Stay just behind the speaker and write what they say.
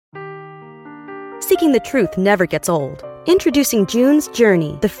seeking the truth never gets old. Introducing June's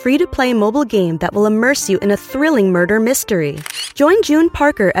Journey, the free-to-play mobile game that will immerse you in a thrilling murder mystery. Join June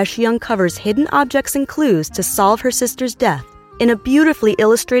Parker as she uncovers hidden objects and clues to solve her sister's death in a beautifully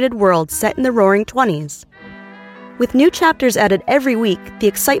illustrated world set in the Roaring '20s. With new chapters added every week, the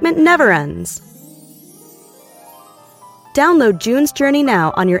excitement never ends. Download June's Journey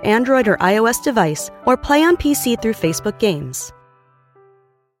now on your Android or iOS device, or play on PC through Facebook Games.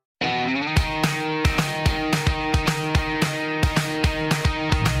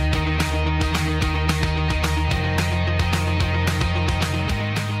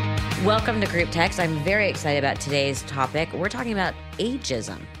 Welcome to Group Text. I'm very excited about today's topic. We're talking about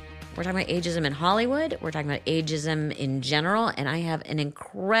ageism. We're talking about ageism in Hollywood. We're talking about ageism in general. And I have an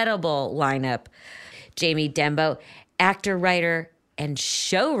incredible lineup. Jamie Dembo, actor, writer, and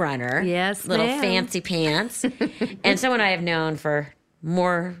showrunner. Yes, Little ma'am. fancy pants. And someone I have known for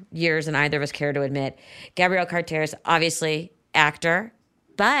more years than either of us care to admit. Gabrielle Carteris, obviously actor,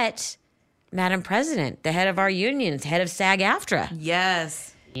 but Madam President, the head of our unions, head of SAG-AFTRA.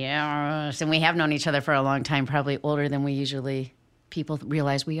 Yes. Yes, and we have known each other for a long time, probably older than we usually people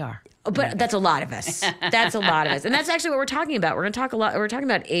realize we are. But that's a lot of us. That's a lot of us. And that's actually what we're talking about. We're going to talk a lot. We're talking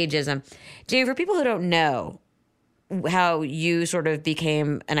about ageism. Jamie, for people who don't know how you sort of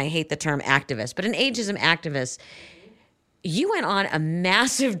became, and I hate the term activist, but an ageism activist, you went on a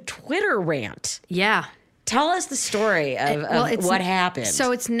massive Twitter rant. Yeah. Tell us the story of what happened.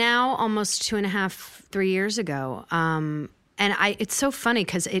 So it's now almost 2.5, 3 years ago. And it's so funny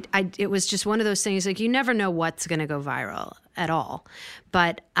because it was just one of those things, like, you never know what's going to go viral at all.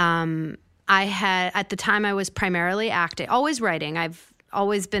 But at the time I was primarily acting, always writing. I've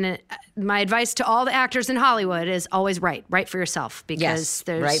always been, my advice to all the actors in Hollywood is always write for yourself, because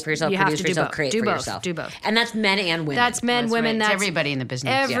write for yourself, you have produce to for yourself, both. create do for both, yourself. Do both. And that's men and women. That's men, women. Right. That's it's everybody in the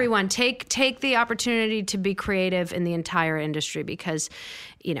business. Everyone. Take the opportunity to be creative in the entire industry, because,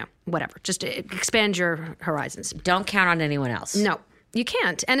 whatever. Just expand your horizons. Don't count on anyone else. No, you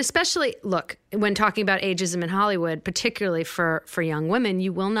can't. And especially, look, when talking about ageism in Hollywood, particularly for young women,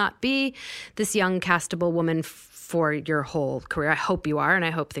 you will not be this young castable woman for your whole career. I hope you are, and I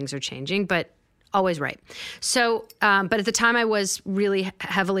hope things are changing, but always right. So, but at the time I was really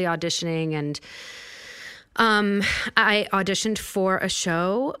heavily auditioning, and I auditioned for a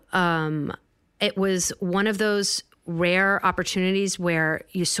show. It was one of those rare opportunities where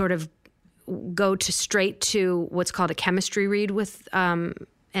you sort of go straight to what's called a chemistry read with an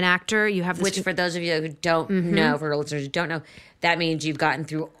actor. You have this, which, for those of you who don't know, for listeners who don't know, that means you've gotten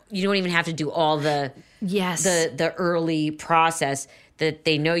through. You don't even have to do all the the early process. That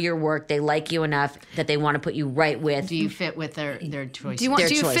they know your work, they like you enough that they want to put you right with. Do you fit with their choices? Do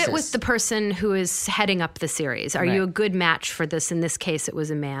you fit with the person who is heading up the series? Are you a good match for this? In this case, it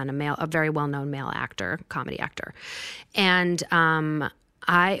was a very well-known male actor, comedy actor. And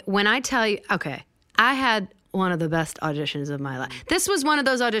when I tell you, okay, I had one of the best auditions of my life. This was one of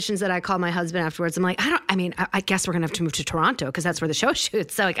those auditions that I called my husband afterwards. I'm like, I guess we're going to have to move to Toronto because that's where the show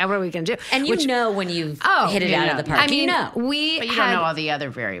shoots. So, like, what are we going to do? And when you've hit it out of the park. I mean, but you don't know all the other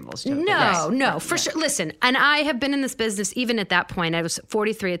variables. No, for sure. Listen, and I have been in this business, even at that point, I was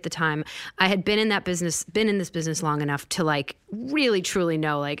 43 at the time. I had been in this business long enough to, like, really, truly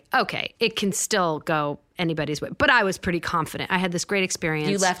know, like, okay, it can still go anybody's way. But I was pretty confident. I had this great experience.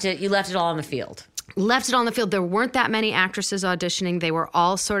 You left it all on the field. Left it on the field. There weren't that many actresses auditioning. They were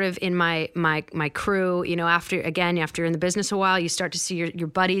all sort of in my crew. After you're in the business a while, you start to see your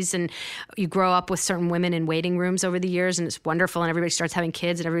buddies, and you grow up with certain women in waiting rooms over the years, and it's wonderful. And everybody starts having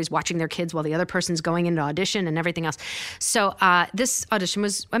kids, and everybody's watching their kids while the other person's going into audition and everything else. So this audition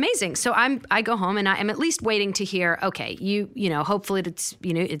was amazing. So I go home, and I'm at least waiting to hear, okay, hopefully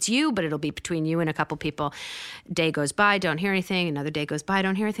it's you, but it'll be between you and a couple people. Day goes by, don't hear anything. Another day goes by,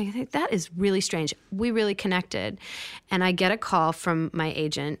 don't hear anything. I think that is really strange. We really connected. And I get a call from my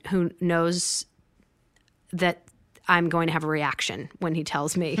agent, who knows that I'm going to have a reaction when he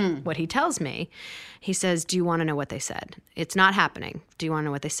tells me what he tells me. He says, do you want to know what they said? It's not happening. Do you want to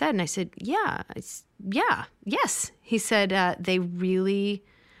know what they said? And I said, yes. He said, they really,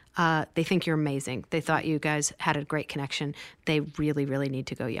 they think you're amazing. They thought you guys had a great connection. They really, really need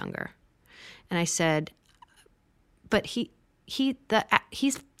to go younger. And I said, but he's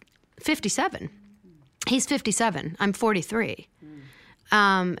 57. He's 57. I'm 43.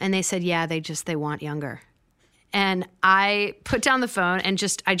 And they said, yeah, they want younger. And I put down the phone and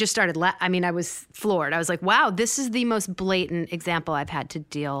I just started, I was floored. I was like, wow, this is the most blatant example I've had to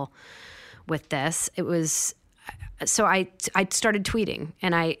deal with this. It was, so I started tweeting,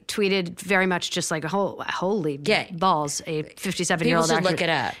 and I tweeted very much just like holy balls, a 57-year-old People should actress. look it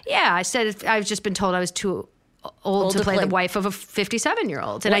up. Yeah, I said I've just been told I was too old to play the wife of a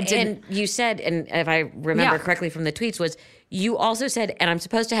 57-year-old, and I didn't. And you said, and if I remember correctly from the tweets, was you also said, and I'm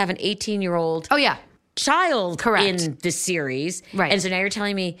supposed to have an 18-year-old. Oh yeah. Child Correct. in the series. Right. And so now you're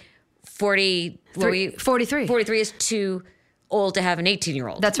telling me 43. 43 is too old to have an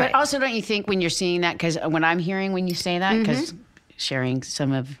 18-year-old. That's right. But also, don't you think when you're seeing that, because when I'm hearing when you say that, because sharing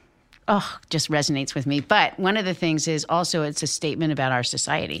some of, just resonates with me. But one of the things is also it's a statement about our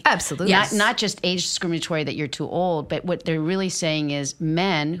society. Absolutely. Not just age discriminatory that you're too old, but what they're really saying is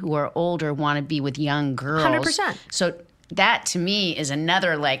men who are older want to be with young girls. 100%. So that to me is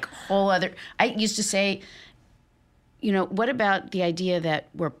another like whole other. I used to say, what about the idea that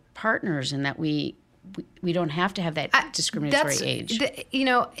we're partners and that we don't have to have that discriminatory age?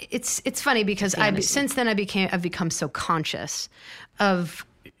 It's funny because since then I've become so conscious of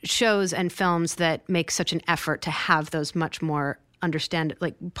shows and films that make such an effort to have those much more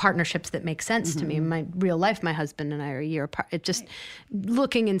partnerships that make sense to me. In my real life, my husband and I are a year apart. It just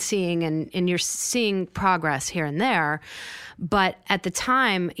looking and seeing, and you're seeing progress here and there. But at the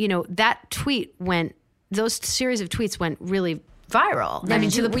time, those series of tweets went really viral. Now,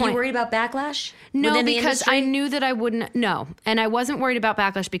 were you worried about backlash? No, within the because industry? I knew that I wouldn't. No, and I wasn't worried about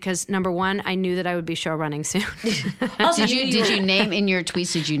backlash because number one, I knew that I would be show running soon. Also, Did you name in your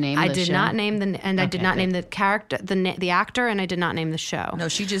tweets? Did you name? I the did show? not name I did not name the character, the actor, and I did not name the show. No,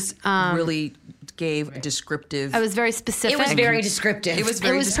 she just really gave a descriptive. I was very specific. It was very descriptive. It was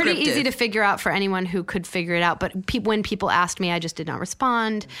very It was pretty descriptive. easy to figure out for anyone who could figure it out. But when people asked me, I just did not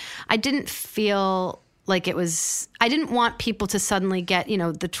respond. I didn't feel like it was. I didn't want people to suddenly get,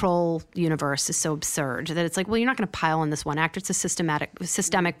 the troll universe is so absurd that it's like, well, you're not going to pile on this one actor. It's a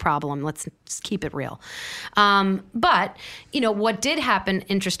systemic problem. Let's just keep it real. But, what did happen,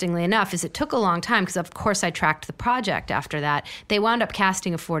 interestingly enough, is it took a long time because, of course, I tracked the project after that. They wound up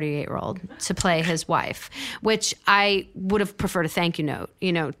casting a 48-year-old to play his wife, which I would have preferred a thank you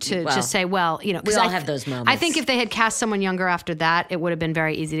note, to just say, well, we all have those moments. I think if they had cast someone younger after that, it would have been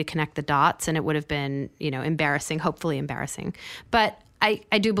very easy to connect the dots, and it would have been, embarrassing, hopefully embarrassing. But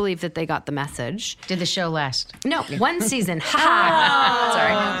I do believe that they got the message. Did the show last? No, one season.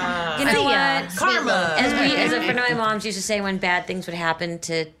 Sorry. You know what? Karma. As a friend of my mom's used to say when bad things would happen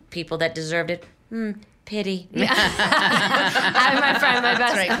to people that deserved it, pity. I have my friend,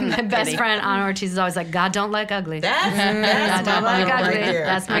 my best Pity. friend, Anna Ortiz, is always like, God don't like ugly. That's God don't like right ugly. there.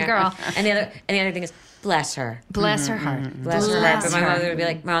 That's my girl. And the other thing is, bless her. Bless her heart. Bless her heart. But my mother would be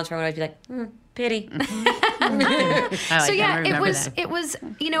like, my mom's friend would always be like, pity. So yeah, it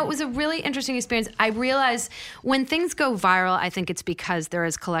was a really interesting experience. I realized when things go viral, I think it's because there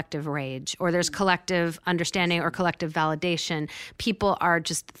is collective rage or there's collective understanding or collective validation. People are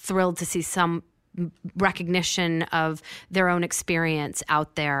just thrilled to see some recognition of their own experience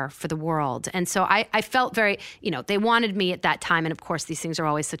out there for the world. And so I felt very, they wanted me at that time. And of course, these things are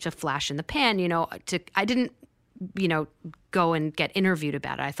always such a flash in the pan, I didn't, go and get interviewed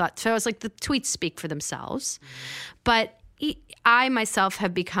about it. I thought, so I was like, the tweets speak for themselves. But I myself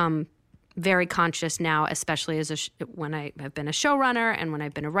have become very conscious now, especially when I have been a showrunner and when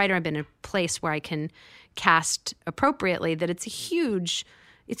I've been a writer, I've been in a place where I can cast appropriately, that it's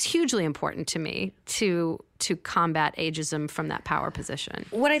hugely important to me to combat ageism from that power position.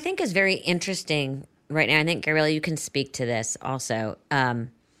 What I think is very interesting right now, I think, Gabriella, you can speak to this also.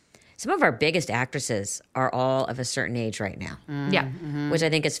 Some of our biggest actresses are all of a certain age right now. Yeah. Which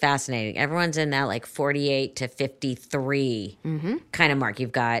I think is fascinating. Everyone's in that 48 to 53 kind of mark.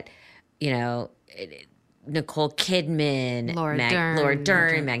 You've got, Nicole Kidman, Laura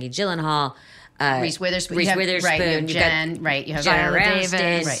Dern, Maggie Gyllenhaal, Reese Witherspoon. Reese You have Witherspoon. Jen. Right. You have Jenna Viola Aniston,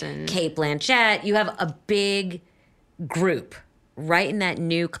 Davis and- Kate Blanchett. You have a big group right in that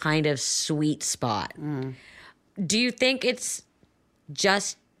new kind of sweet spot. Do you think it's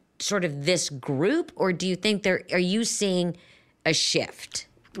just sort of this group, or do you think are you seeing a shift?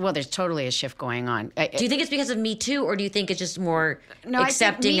 Well, there's totally a shift going on. Do you think it's because of Me Too, or do you think it's just more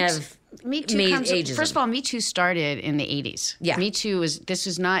accepting I think of Me Too ageism? First of all, Me Too started in the 80s. Yeah. Me Too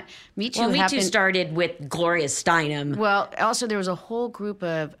is not, Me Too Well, Me happened. Too started with Gloria Steinem. Well, also there was a whole group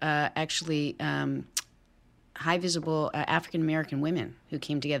of high visible African American women who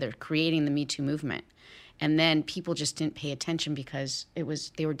came together creating the Me Too movement. And then people just didn't pay attention because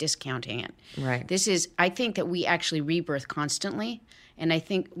they were discounting it. Right. I think that we actually rebirth constantly. And I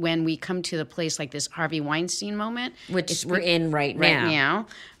think when we come to the place like this Harvey Weinstein moment, Which we're in right now.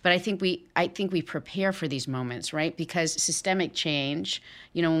 But I think we prepare for these moments, right? Because systemic change,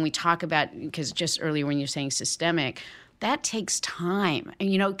 when we talk about, because just earlier when you're saying systemic, that takes time.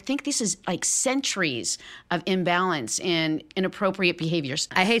 And, I think this is like centuries of imbalance and inappropriate behaviors.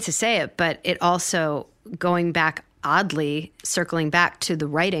 I hate to say it, but it also, going back oddly, circling back to the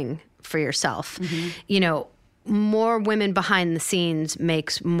writing for yourself, more women behind the scenes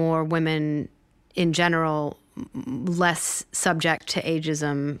makes more women in general less subject to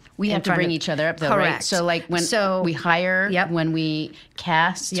ageism. We have to bring each other up, though, Correct. right? So, like when we hire, when we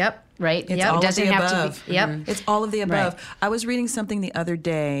cast, right? It's all of the above. It's all of the above. Right. I was reading something the other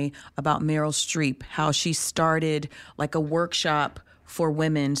day about Meryl Streep, how she started like a workshop for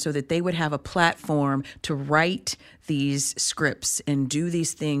women so that they would have a platform to write these scripts and do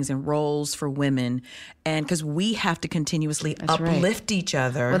these things and roles for women. And because we have to continuously uplift each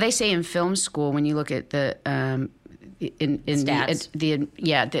other. Well, they say in film school, when you look at the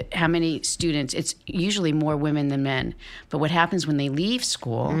stats. How many students, it's usually more women than men. But what happens when they leave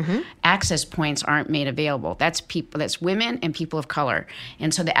school, access points aren't made available. That's women and people of color.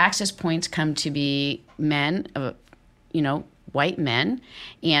 And so the access points come to be men, white men,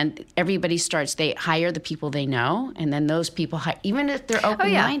 and everybody they hire the people they know, and then those people, even if they're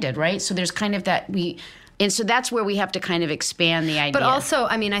open-minded, right? So there's kind of and so that's where we have to kind of expand the idea. But also,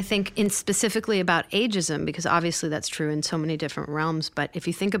 I think specifically about ageism, because obviously that's true in so many different realms, but if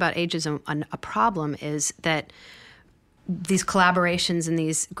you think about ageism, a problem is that these collaborations and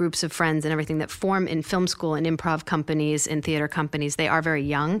these groups of friends and everything that form in film school and improv companies and theater companies, they are very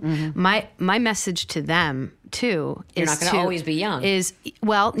young. My message to them too is you're not going to always be young.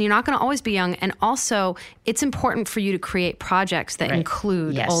 You're not going to always be young, and also it's important for you to create projects that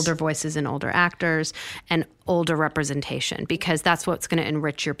include older voices and older actors and older representation, because that's what's going to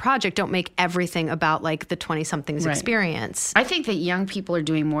enrich your project. Don't make everything about like the 20-somethings experience. I think that young people are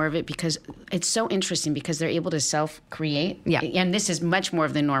doing more of it because it's so interesting, because they're able to self-create. Yeah. And this is much more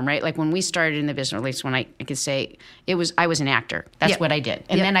of the norm, right? Like when we started in the business, at least when I could say I was an actor. That's what I did.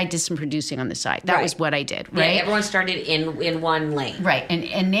 And then I did some producing on the side. That was what I did, right? Yeah, everyone started in one lane. Right.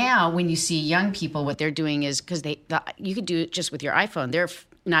 And now when you see young people, what they're doing is, because you could do it just with your iPhone. They're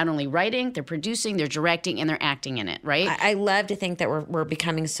not only writing, they're producing, they're directing, and they're acting in it, right? I love to think that we're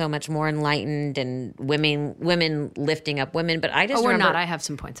becoming so much more enlightened and women lifting up women, but I just we're remember, not. I have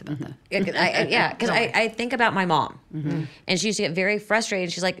some points about that. Because I think about my mom, and she used to get very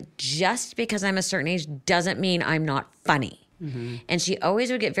frustrated. She's like, just because I'm a certain age doesn't mean I'm not funny. And she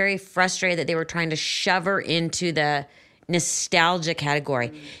always would get very frustrated that they were trying to shove her into the nostalgia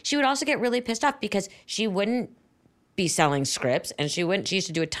category. She would also get really pissed off because she wouldn't be selling scripts, and she used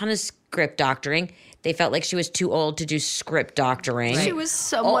to do a ton of script doctoring. They felt like she was too old to do script doctoring. She was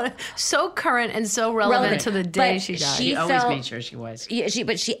so current and so relevant to the day she died. She always made sure she was. Yeah,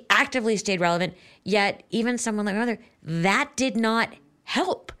 but she actively stayed relevant. Yet even someone like my mother, that did not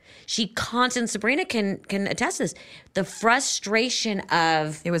help. Sabrina can attest to this. The frustration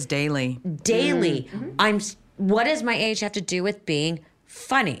of It was daily. What does my age have to do with being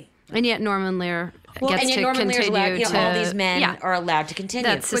funny? And yet Norman Lear gets to Norman Lear's continue allowed, all these men are allowed to continue.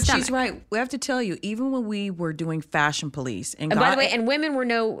 That's But systemic. she's right. We have to tell you, even when we were doing Fashion Police, and by the way, and women were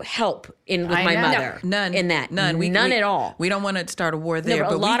no help with my mother. None in that. None. None at all. We don't want to start a war there,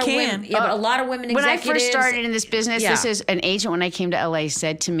 but a lot we of can. women. Yeah, but a lot of women. When I Executives, first started in this business, Yeah. this is an agent when I came to LA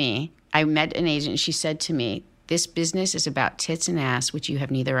said to me, I met an agent, and she said to me, "This business is about tits and ass, which you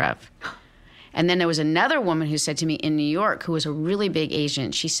have neither of." And then there was another woman who said to me in New York, who was a really big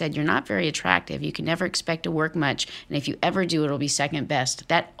agent, she said, "You're not very attractive. You can never expect to work much. And if you ever do, it'll be second best."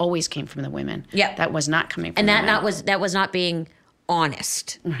 That always came from the women. Yeah. That was not coming from and the that men. was not being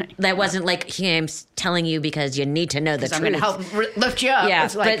honest. Right. That wasn't like I'm telling you because you need to know the truth. I'm going to help lift you up. Yeah,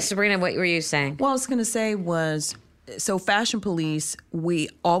 It's like, but Sabrina, what were you saying? What I was going to say was, so Fashion Police, we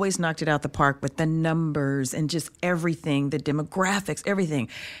always knocked it out the park with the numbers and just everything, the demographics, everything.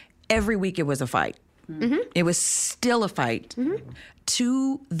 Every week it was a fight. It was still a fight.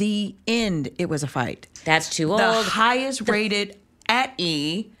 To the end, it was a fight. That's too old. The highest rated at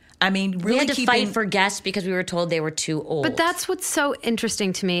E. I mean, really we had to keeping... fight for guests because we were told they were too old. But that's what's so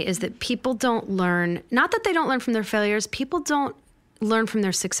interesting to me is that people don't learn, not that they don't learn from their failures, people don't learn from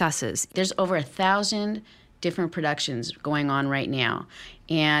their successes. There's over 1,000 different productions going on right now.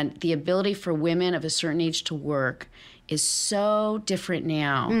 And the ability for women of a certain age to work is so different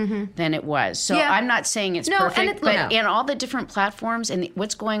now than it was. So Yeah. I'm not saying it's No, and perfect, but in all the different platforms and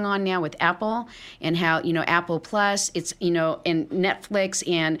what's going on now with Apple and how, Apple Plus, it's, and Netflix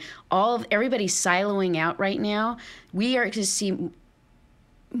and everybody's siloing out right now. We are to see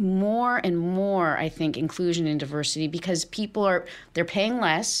more and more, I think, inclusion and diversity because they're paying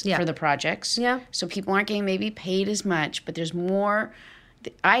less for the projects. Yeah. So people aren't getting maybe paid as much, but there's more.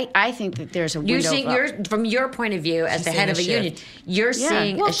 I think that there's a window. From your point of view as the head of a union, you're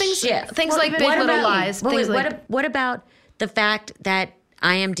seeing a shift. Things like Big Little Lies. What about the fact that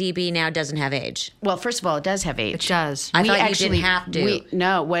IMDb now doesn't have age? Well, first of all, it does have age. It does. I thought you didn't have to.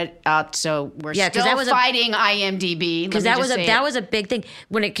 So we're still fighting IMDb. Because that was a big thing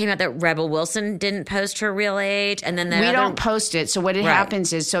when it came out that Rebel Wilson didn't post her real age, and then we don't post it. So what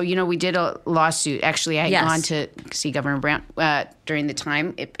happens is, we did a lawsuit. Actually, I had gone to see Governor Brown during the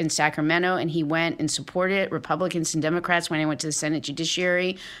time in Sacramento, and he went and supported it. Republicans and Democrats, when I went to the Senate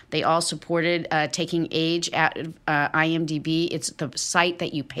Judiciary, they all supported taking age out of IMDb. It's the site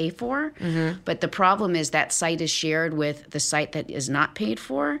that you pay for, but the problem is that site is shared with the site that is not paid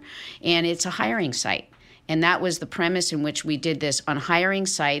for, and it's a hiring site. And that was the premise in which we did this. On hiring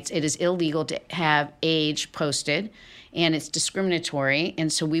sites, it is illegal to have age posted, and it's discriminatory.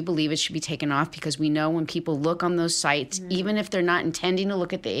 And so we believe it should be taken off because we know when people look on those sites, even if they're not intending to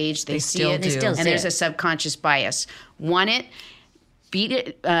look at the age, they see it, and there's a subconscious bias. Won it, beat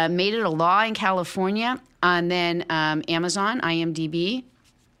it, made it a law in California, and then Amazon, IMDb,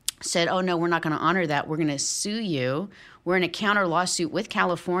 said, oh, no, we're not going to honor that. We're going to sue you. We're in a counter lawsuit with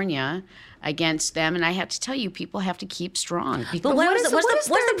California against them. And I have to tell you, people have to keep strong. But what's the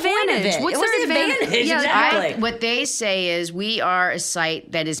advantage? What's the advantage? Yeah, exactly. What they say is we are a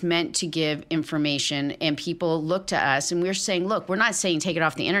site that is meant to give information, and people look to us, and we're saying, look, we're not saying take it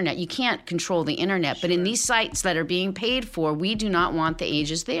off the internet. You can't control the internet. But in these sites that are being paid for, we do not want the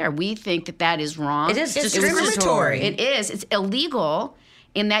ages there. We think that is wrong. It is discriminatory. It is. It's illegal.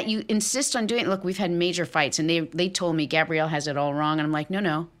 In that you insist on doing it. Look, we've had major fights, and they told me Gabrielle has it all wrong, and I'm like,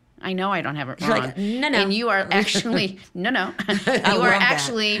 no, I know I don't have it wrong. Like, no. And you are actually you are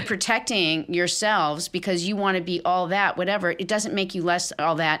actually protecting yourselves because you want to be all that, whatever. It doesn't make you less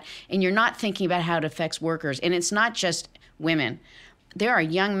all that, and you're not thinking about how it affects workers. And it's not just women. There are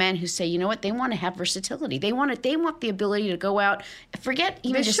young men who say, you know what, they want to have versatility. They want the ability to go out, forget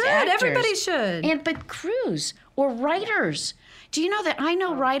even just actors. Everybody should. But crews or writers. Do you know that I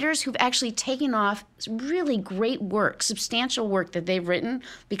know writers who've actually taken off really great work, substantial work that they've written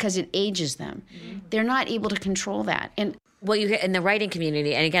because it ages them. They're not able to control that. And well, you hear in the writing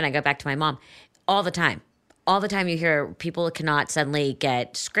community, and again, I go back to my mom, all the time you hear people cannot suddenly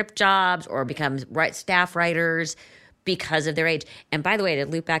get script jobs or become staff writers because of their age. And by the way, to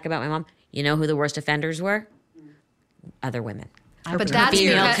loop back about my mom, you know who the worst offenders were? Other women. But that's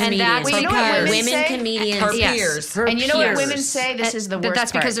because women comedians, her peers. And you know what women say? This is the worst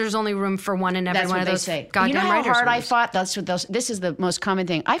That's part. because there's only room for one in every one of those goddamn you know how writers' hard I rooms. fought? This is the most common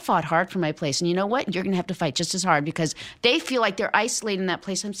thing. I fought hard for my place. And you know what? You're going to have to fight just as hard because they feel like they're isolated in that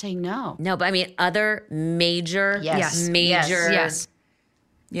place. I'm saying no. No, but I mean other major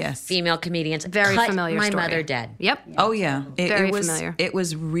female comedians. Very cut familiar my story. Mother dead. Yep. Oh, yeah. Very familiar. It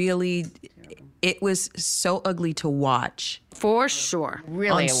was really... It was so ugly to watch. For sure.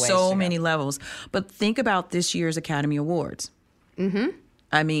 Really on so many levels. But think about this year's Academy Awards.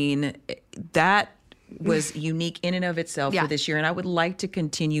 I mean, that was unique in and of itself for this year, and I would like to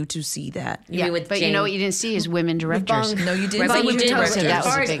continue to see that. You mean with But you know what you didn't see is women directors. No, you didn't. But you did. Director. That As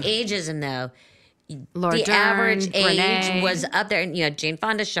was far a as big- ageism, though, Laura the Dern, average age Renee. was up there. And, Jane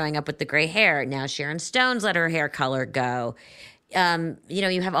Fonda showing up with the gray hair. Now Sharon Stone's let her hair color go.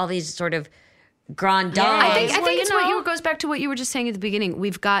 You have all these sort of grand dames. I think it goes back to what you were just saying at the beginning.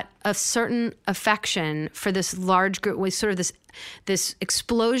 We've got a certain affection for this large group, with sort of this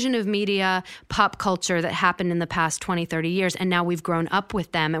explosion of media, pop culture that happened in the past 20, 30 years, and now we've grown up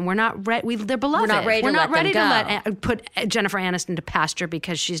with them, and we're not ready. They're beloved. We're not ready to let them go. put Jennifer Aniston to pasture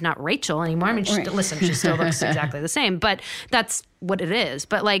because she's not Rachel anymore. I mean, she still looks exactly the same, but that's what it is.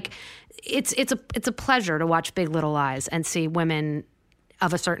 But like, it's a pleasure to watch Big Little Lies and see women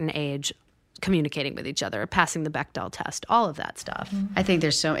of a certain age communicating with each other, passing the Bechdel test, all of that stuff. I think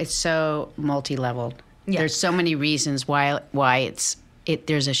it's so multi-leveled. Yeah. There's so many reasons why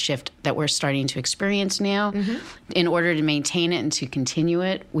there's a shift that we're starting to experience now. In order to maintain it and to continue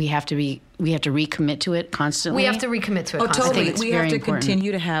it, we have to recommit to it constantly. We have to recommit to it constantly. Totally. We have to important.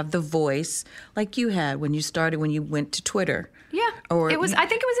 continue to have the voice like you had when you went to Twitter. Yeah. Or I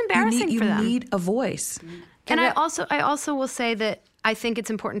think it was embarrassing for them. You need a voice. And I also will say that I think it's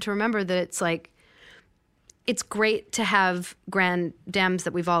important to remember that it's great to have grand dames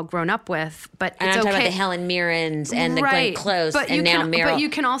that we've all grown up with, but And it's I'm okay. talking about the Helen Mirrens and the Glenn Close, and now Meryl. But you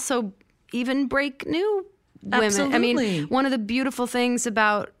can also even break new women. I Absolutely. mean, one of the beautiful things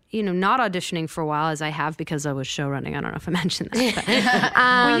about not auditioning for a while, as I have because I was show running. I don't know if I mentioned that.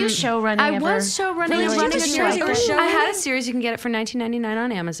 But, Were you show running? I was show running. Really? Running Did you a have a show. series? I had a series. You can get it for $19.99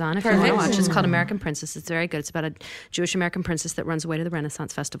 on Amazon if you want to watch. It's called American Princess. It's very good. It's about a Jewish American princess that runs away to the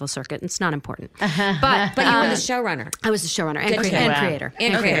Renaissance Festival circuit. It's not important, but But you were the showrunner. I was the showrunner and, Good creator.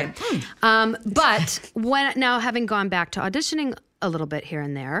 And creator. But now having gone back to auditioning a little bit here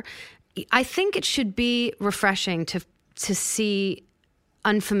and there, I think it should be refreshing to see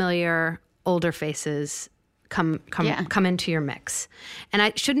unfamiliar older faces come into your mix, and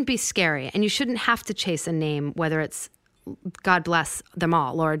it shouldn't be scary. And you shouldn't have to chase a name, whether it's God bless them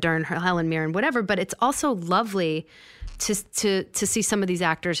all, Laura Dern, Helen Mirren, whatever. But it's also lovely to see some of these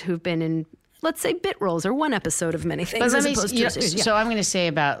actors who've been in, let's say, bit roles or one episode of many things. So I'm going to say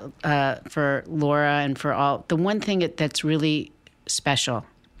about for Laura and for all, the one thing that's really special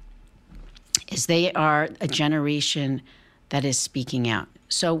is they are a generation that is speaking out.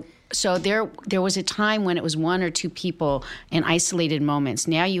 So there was a time when it was one or two people in isolated moments.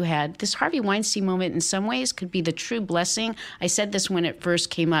 Now you had this Harvey Weinstein moment. In some ways, could be the true blessing. I said this when it first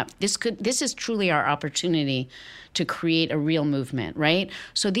came up. This is truly our opportunity to create a real movement, right?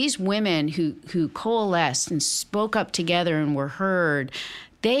 So these women who coalesced and spoke up together and were heard,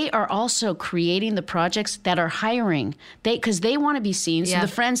 they are also creating the projects that are hiring. Because they want to be seen. So the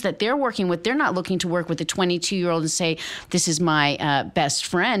friends that they're working with, they're not looking to work with a 22-year-old and say, this is my best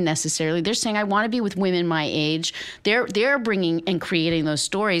friend necessarily. They're saying, I want to be with women my age. They're bringing and creating those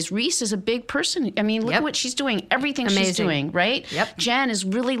stories. Reese is a big person. I mean, look at what she's doing, everything she's doing, right? Yep. Jen is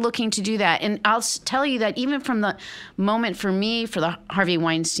really looking to do that. And I'll tell you that even from the moment for me, for the Harvey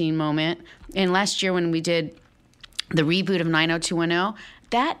Weinstein moment, and last year when we did the reboot of 90210,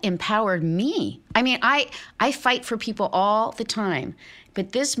 that empowered me. I mean, I fight for people all the time,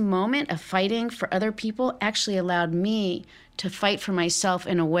 but this moment of fighting for other people actually allowed me to fight for myself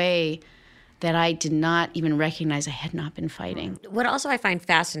in a way that I did not even recognize I had not been fighting. What also I find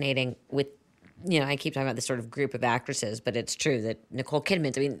fascinating with, I keep talking about this sort of group of actresses, but it's true that Nicole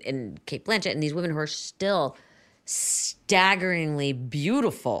Kidman, and Cate Blanchett, and these women who are still staggeringly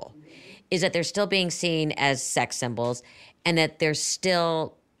beautiful, is that they're still being seen as sex symbols, and that they're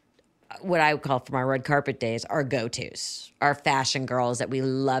still what I would call, from our red carpet days, our go-tos, our fashion girls that we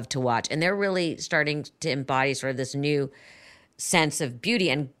love to watch. And they're really starting to embody sort of this new sense of beauty.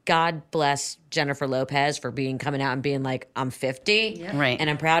 And God bless Jennifer Lopez for coming out and being like, I'm 50 right,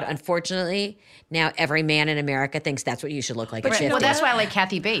 and I'm proud. Unfortunately, now every man in America thinks that's what you should look like at 50. Well, that's why I like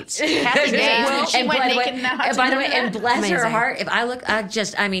Kathy Bates. Kathy Bates, she went naked in the house. By the way, and bless her heart, if I look,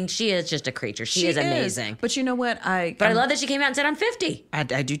 she is just a creature. She is amazing. But you know what? I love that she came out and said, I'm 50. I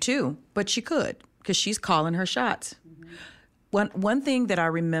do too. But she could, because she's calling her shots. One thing that I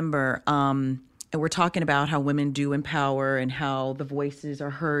remember, and we're talking about how women do empower and how the voices are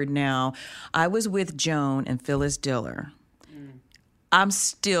heard now. I was with Joan and Phyllis Diller. I'm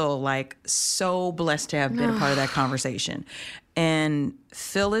still so blessed to have been a part of that conversation. And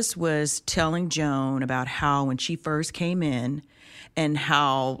Phyllis was telling Joan about how when she first came in and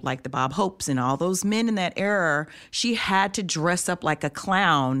how the Bob Hopes and all those men in that era, she had to dress up like a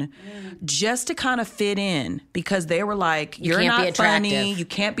clown just to kind of fit in, because they were like, you're not funny, you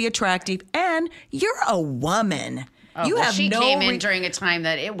can't be attractive, and you're a woman. She came in during a time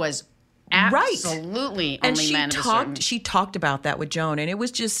that it was absolutely only men. And she talked about that with Joan, and it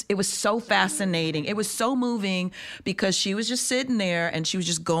was so fascinating. It was so moving, because she was just sitting there and she was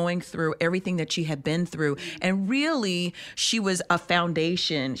just going through everything that she had been through. And really, she was a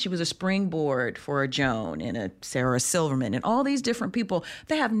foundation. She was a springboard for a Joan and a Sarah Silverman and all these different people.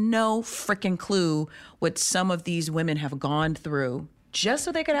 They have no freaking clue what some of these women have gone through, just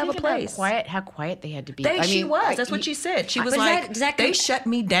so they could have a place. How quiet they had to be. She was. That's what she said. She was they shut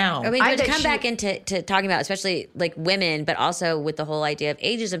me down. I mean, to come back into talking about, especially women, but also with the whole idea of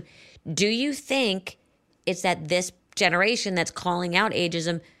ageism, do you think it's that this generation that's calling out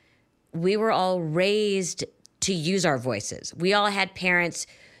ageism, we were all raised to use our voices? We all had parents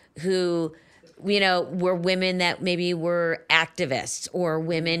who, were women that maybe were activists, or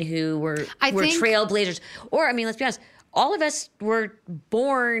women who were trailblazers. Or, let's be honest, all of us were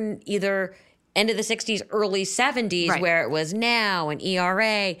born either end of the 60s, early 70s, where it was NOW and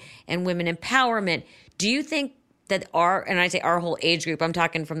ERA and women empowerment. Do you think that and I say our whole age group, I'm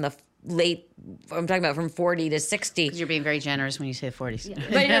talking from I'm talking about from 40 to 60. Because you're being very generous when you say 40s. Yeah.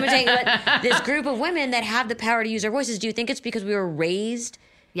 But I'm saying, this group of women that have the power to use their voices, do you think it's because we were raised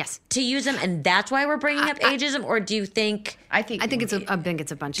Yes. to use them, and that's why we're bringing up ageism? Or do you think I think it's a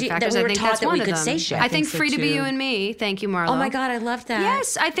bunch of that factors. we were I think taught that's that one we of could them. say shit? I think so free to be too. you and me. Thank you, Marlo. Oh my God, I love that.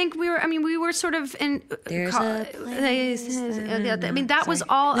 Yes, I think we were sort of in. There's a place. I mean, that was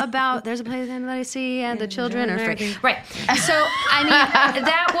all about. There's a place that I see, and the children are free. Right. So I mean,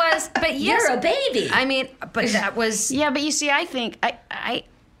 that was. But yes, You're a baby. I mean, but that was. Yeah, but you see, I think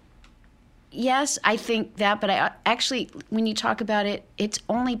yes, I think that, but I actually, when you talk about it, it's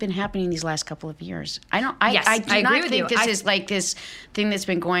only been happening these last couple of years. I do I agree not with think you. this is like this thing that's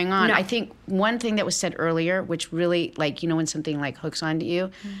been going on. No. I think one thing that was said earlier, which really, like, when something like hooks onto you,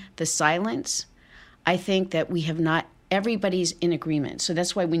 the silence, I think that we have not, everybody's in agreement. So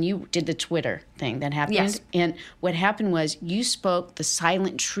that's why when you did the Twitter thing that happened, Yes. and what happened was you spoke the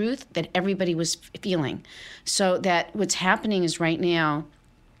silent truth that everybody was feeling. So that what's happening is right now,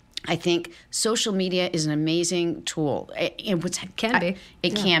 I think social media is an amazing tool. It Can be.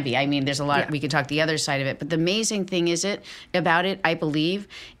 Can be. I mean, there's a lot. Yeah. We could talk the other side of it, but the amazing thing about it, I believe,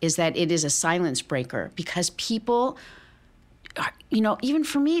 is that it is a silence breaker because people, even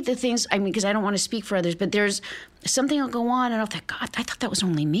for me, the things. I mean, because I don't want to speak for others, but there's something will go on, and I'll think, God, I thought that was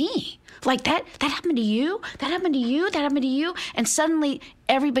only me. Like that happened to you. That happened to you. That happened to you. And suddenly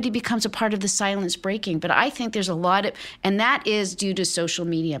everybody becomes a part of the silence breaking. But I think there's a lot of, and that is due to social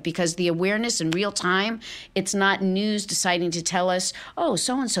media because the awareness in real time, it's not news deciding to tell us, oh,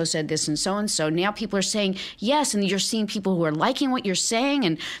 so-and-so said this and so-and-so. Now people are saying yes, and you're seeing people who are liking what you're saying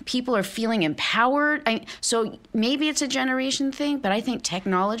and people are feeling empowered. So maybe it's a generation thing, but I think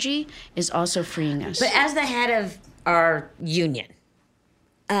technology is also freeing us. But as the head of our union,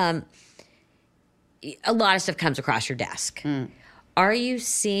 a lot of stuff comes across your desk. Are you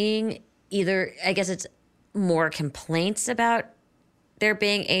seeing either, I guess it's more complaints about there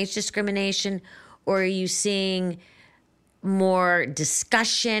being age discrimination, or are you seeing more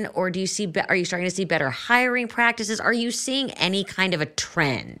discussion, or are you starting to see better hiring practices? Are you seeing any kind of a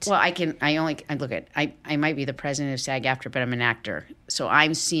trend? Well, I might be the president of SAG-AFTRA, but I'm an actor. So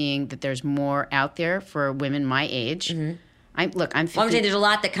I'm seeing that there's more out there for women my age. Mm-hmm. I'm 50. Well, I'm saying there's a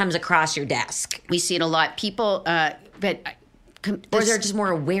lot that comes across your desk. We see it a lot. People, but... Or is there just more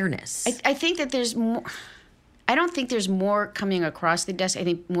awareness? I think that there's more... I don't think there's more coming across the desk. I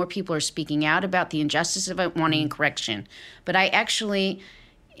think more people are speaking out about the injustice of it, wanting correction. But I actually,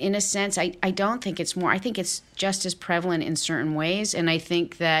 in a sense, I don't think it's more. I think it's just as prevalent in certain ways. And I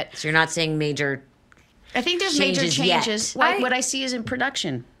think that... So you're not seeing major... I think there's major changes. Yet. What I see is in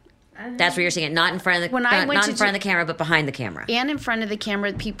production. That's what you're seeing. Not in front of the not in front of the camera, but behind the camera. And in front of the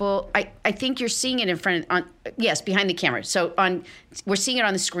camera, people. I think you're seeing it in front of behind the camera. So we're seeing it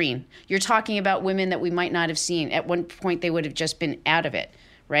on the screen. You're talking about women that we might not have seen. At one point, they would have just been out of it.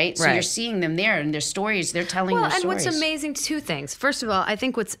 Right? So you're seeing them there and their stories, they're telling their stories. Well, and what's amazing, two things. First of all, I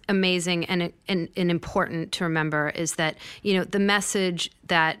think what's amazing and important to remember is that, the message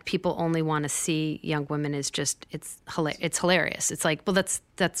that people only want to see young women is just, it's hilarious. It's like, well, that's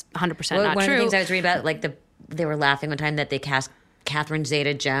 100% not true. One of the things I was reading about, they were laughing one time that they cast Catherine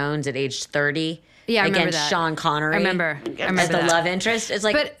Zeta-Jones at age 30. Yeah, I remember against that. Sean Connery. I remember as the that. love interest. It's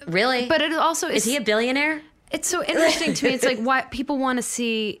like, really? But it also is he a billionaire? It's so interesting to me. It's like why people want to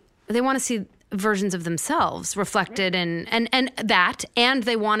see. They want to see versions of themselves reflected and that, and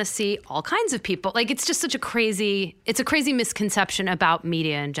they want to see all kinds of people. Like it's just such a crazy misconception about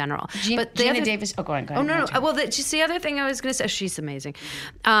media in general. But Gina Davis. Oh, go on. Oh no. Well, just the other thing I was going to say. She's amazing.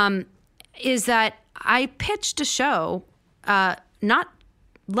 Is that I pitched a show not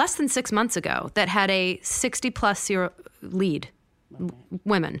less than 6 months ago that had a 60+ year lead.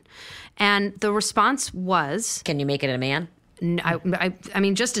 Women, and the response was, "Can you make it a man?" I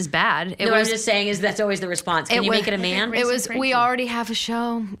mean, just as bad. I'm just saying that's always the response. Can you make it a man? It was. We already have a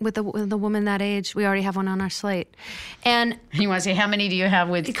show with the woman that age. We already have one on our slate, and you want to say how many do you have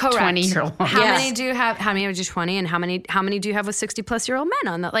with 20-year-old? How many do you have? How many are just 20, and how many do you have with 60+ year old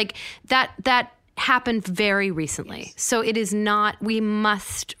men on that? Like that happened very recently. Yes. So it is not, we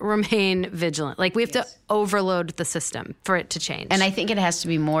must remain vigilant. Like we have to overload the system for it to change. And I think it has to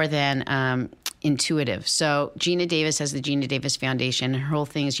be more than intuitive. So Gina Davis has the Gina Davis Foundation. Her whole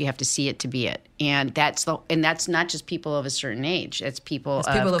thing is you have to see it to be it. And that's not just people of a certain age. That's people of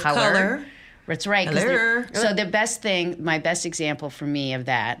color. That's right. So the best thing, my best example for me of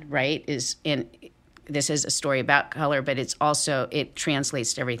that, right, is this is a story about color, but it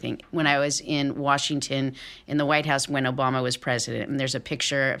translates to everything. When I was in Washington, in the White House when Obama was president, and there's a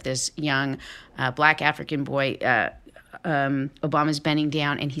picture of this young black African boy Obama's bending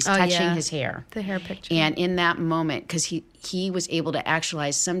down and he's touching yeah. his hair. The hair picture. And in that moment, because he was able to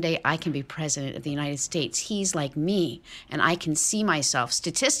actualize, someday I can be president of the United States. He's like me, and I can see myself.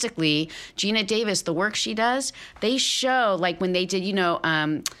 Statistically, Gina Davis, the work she does, they show, like when they did,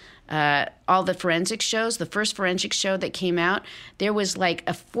 all the forensic shows, the first forensic show that came out, there was like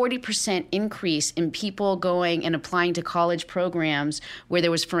a 40% increase in people going and applying to college programs where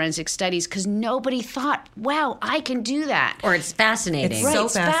there was forensic studies because nobody thought, wow, I can do that. Or it's fascinating. It's so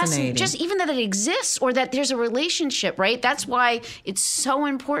It's fascinating. Just even that it exists or that there's a relationship, right? That's why it's so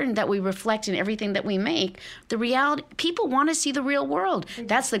important that we reflect in everything that we make. The reality, people want to see the real world.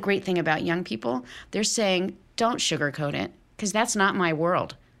 That's the great thing about young people. They're saying, don't sugarcoat it because that's not my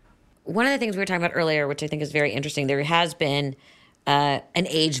world. One of the things we were talking about earlier, which I think is very interesting, there has been an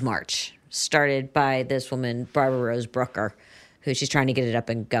age march started by this woman, Barbara Rose Brooker, who she's trying to get it up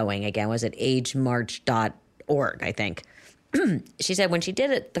and going again. Was it agemarch.org, I think. She said when she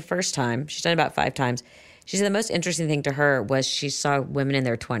did it the first time, she's done it about 5 times, she said the most interesting thing to her was she saw women in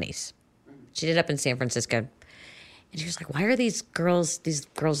their 20s. She did it up in San Francisco. And she was like, why are these girls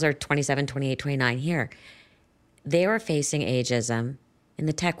that are 27, 28, 29 here? They were facing ageism in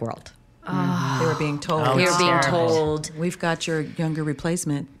the tech world. They were being told. They were being told. We've got your younger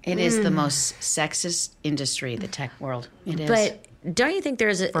replacement. It is the most sexist industry, the tech world. It is. But don't you think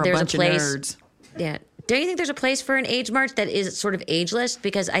there's a bunch of place? nerds. Yeah. Don't you think there's a place for an age march that is sort of ageless?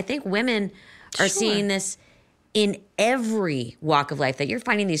 Because I think women are seeing this in every walk of life. That you're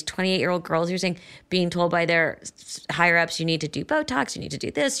finding these 28-year-old girls who are saying, being told by their higher ups, you need to do Botox, you need to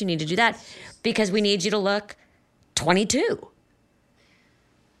do this, you need to do that, because we need you to look 22.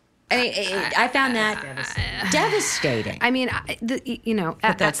 I found that devastating. I mean,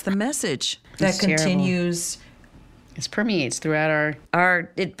 But that's the message that It's terrible. continues. it permeates throughout our...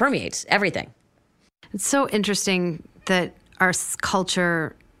 It permeates everything. it's so interesting that our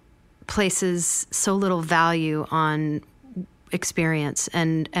culture places so little value on experience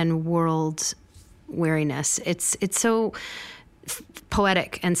and world weariness. It's so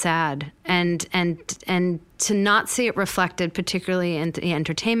poetic and sad, and to not see it reflected, particularly in the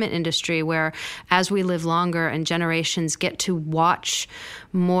entertainment industry, where as we live longer and generations get to watch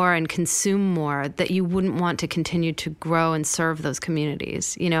more and consume more, that you wouldn't want to continue to grow and serve those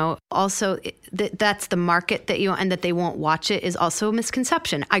communities. Also that's the market and that they won't watch it is also a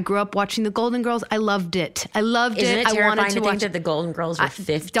misconception. I grew up watching the Golden Girls. I loved it. Isn't it I terrifying wanted to to watch think that the Golden Girls were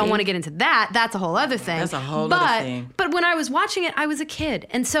 50? Don't want to get into that. That's a whole other thing. That's a whole other thing. But when I was watching it, I was a kid,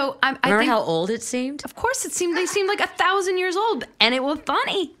 and so I Remember think, how old it seemed? of course, they seemed like 1,000 years old, and it was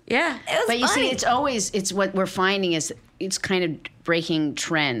funny. Yeah. It was But you funny. see, it's what we're finding is it's kind of breaking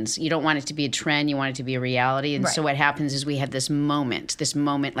trends. You don't want it to be a trend. You want it to be a reality. And so what happens is we have this moment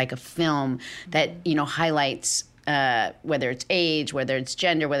like a film that, highlights whether it's age, whether it's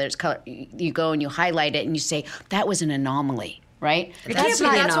gender, whether it's color. You go and you highlight it and you say, that was an anomaly, right? That's be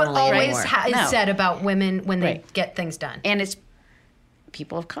the what anomaly always anymore. is No. said about women when they Right. get things done. And it's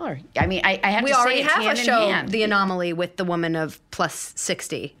people of color. I mean, I have We to say already it's have a hand in show, hand. The Anomaly, with the woman of plus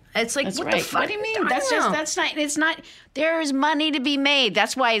 60. It's like, That's what right. the fuck? What do you mean? I don't know. It's not, there is money to be made.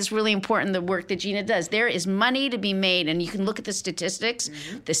 That's why it's really important, the work that Gina does. There is money to be made, and you can look at the statistics.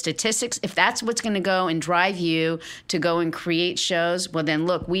 The statistics, if that's what's going to go and drive you to go and create shows, well then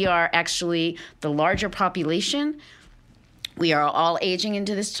look, we are actually the larger population. We are all aging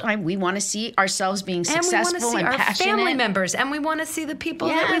into this time. We want to see ourselves being And we successful want to see and our passionate. family members, and we want to see the people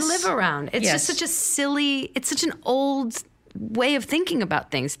that we Yes. live around. It's Yes. just such a silly, it's such an old way of thinking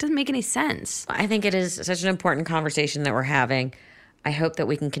about things. It doesn't make any sense. I think it is such an important conversation that we're having. I hope that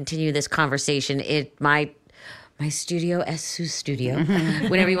we can continue this conversation. My studio, Sue's studio,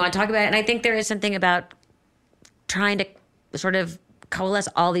 whenever you want to talk about it. And I think there is something about trying to sort of coalesce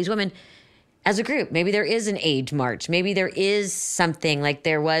all these women as a group. Maybe there is an age march. Maybe there is something like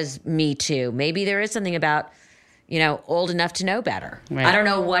there was Me Too. Maybe there is something about, old enough to know better. Right. I don't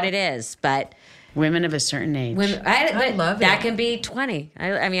know what it is, but Women of a certain age. but love that it. can be 20.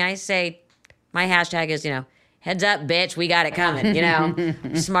 I mean, I say my hashtag is, heads up, bitch, we got it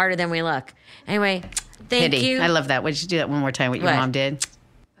coming, smarter than we look. Anyway, thank Pity. you. I love that. Would you do that one more time? What your What? mom did?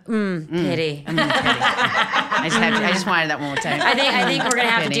 Pity. I just wanted that one more time. I think we're gonna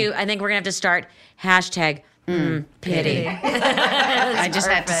have Pity. to start hashtag pity. I just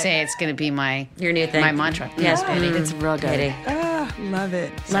have to say it's going to be my Your new thing. my mantra. Yes, Pity. it's real good. Pity. Love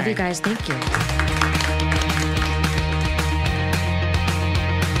it. Love you guys. Thank you.